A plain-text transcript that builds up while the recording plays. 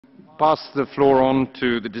pass the floor on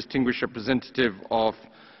to the distinguished representative of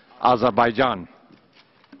Azerbaijan.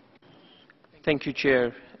 Thank you,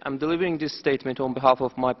 Chair. I'm delivering this statement on behalf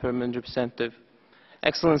of my permanent representative.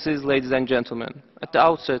 Excellencies, ladies and gentlemen, at the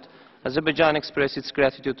outset, Azerbaijan expressed its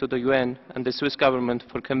gratitude to the UN and the Swiss government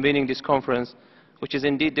for convening this conference, which is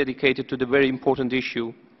indeed dedicated to the very important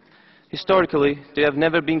issue. Historically, there have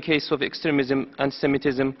never been cases of extremism,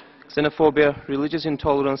 anti-Semitism, xenophobia, religious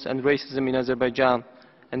intolerance and racism in Azerbaijan,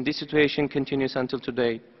 and this situation continues until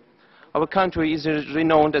today. Our country is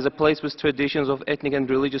renowned as a place with traditions of ethnic and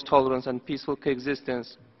religious tolerance and peaceful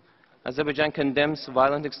coexistence. Azerbaijan condemns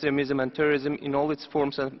violent extremism and terrorism in all its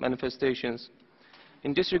forms and manifestations.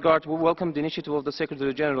 In this regard, we welcome the initiative of the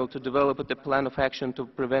Secretary General to develop a plan of action to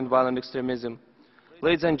prevent violent extremism.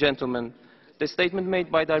 Ladies and gentlemen, the statement made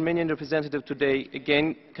by the Armenian representative today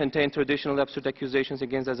again contained traditional absurd accusations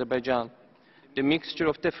against Azerbaijan. The mixture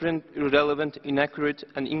of different, irrelevant, inaccurate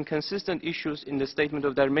and inconsistent issues in the statement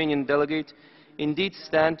of the Armenian delegate indeed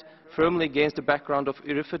stand firmly against the background of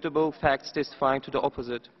irrefutable facts testifying to the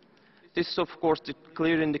opposite. This is, of course, the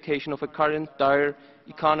clear indication of a current dire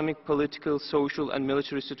economic, political, social and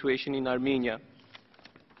military situation in Armenia.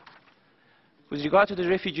 With regard to the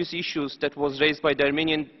refugees issues that was raised by the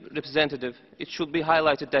Armenian representative, it should be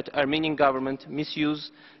highlighted that the Armenian government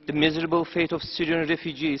misused the miserable fate of Syrian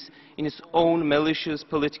refugees in its own malicious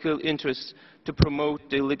political interests to promote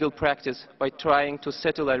the illegal practice by trying to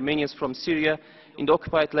settle Armenians from Syria in the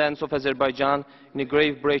occupied lands of Azerbaijan in a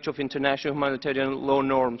grave breach of international humanitarian law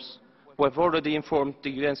norms. We have already informed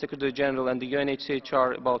the UN Secretary General and the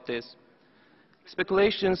UNHCR about this.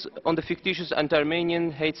 Speculations on the fictitious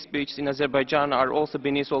anti-Armenian hate speech in Azerbaijan are also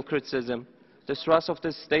beneath all criticism. The thrust of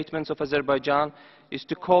the statements of Azerbaijan is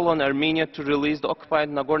to call on Armenia to release the occupied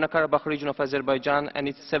Nagorno-Karabakh region of Azerbaijan and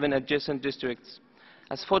its 7 adjacent districts.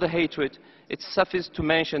 As for the hatred, it suffices to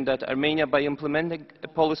mention that Armenia, by implementing a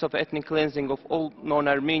policy of ethnic cleansing of all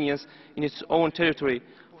non-Armenians in its own territory,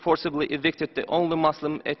 forcibly evicted the only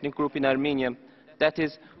Muslim ethnic group in Armenia, that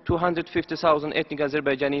is 250,000 ethnic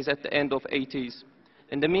Azerbaijanis at the end of the 80s.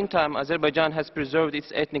 In the meantime, Azerbaijan has preserved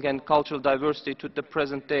its ethnic and cultural diversity to the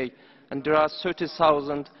present day, and there are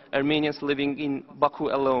 30,000 Armenians living in Baku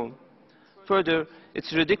alone. Further,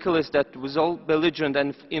 it's ridiculous that with all belligerent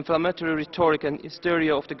and inflammatory rhetoric and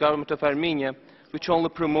hysteria of the government of Armenia, which only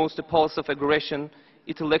promotes the policy of aggression,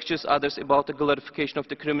 it lectures others about the glorification of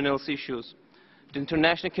the criminals' issues. The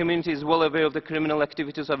international community is well aware of the criminal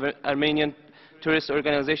activities of Armenian terrorist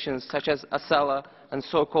organizations such as Asala and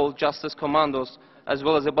so-called Justice Commandos, as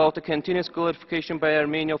well as about the continuous glorification by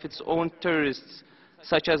Armenia of its own terrorists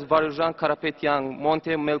such as Varujan Karapetyan,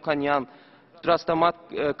 Monte Melkanyan, Drastamat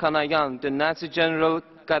Kanayan, the Nazi General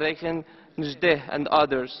Karekhin Njdeh and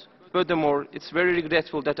others. Furthermore, it's very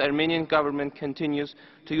regretful that the Armenian government continues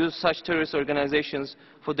to use such terrorist organizations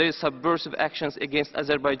for their subversive actions against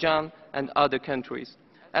Azerbaijan and other countries.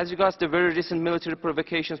 As regards the very recent military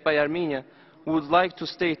provocations by Armenia, we would like to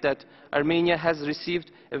state that Armenia has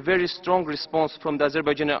received a very strong response from the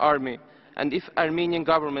Azerbaijani army, and if the Armenian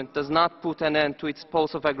government does not put an end to its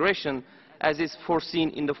policy of aggression, as is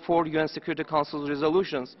foreseen in the 4 UN Security Council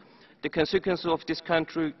resolutions, the consequences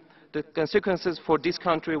for this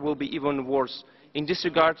country will be even worse. In this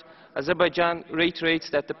regard, Azerbaijan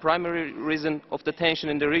reiterates that the primary reason of the tension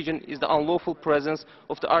in the region is the unlawful presence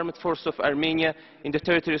of the armed forces of Armenia in the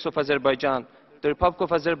territories of Azerbaijan. The Republic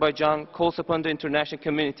of Azerbaijan calls upon the international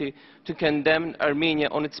community to condemn Armenia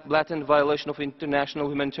on its blatant violation of international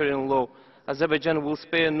humanitarian law. Azerbaijan will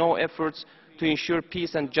spare no efforts to ensure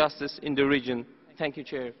peace and justice in the region. Thank you,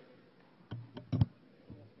 Chair.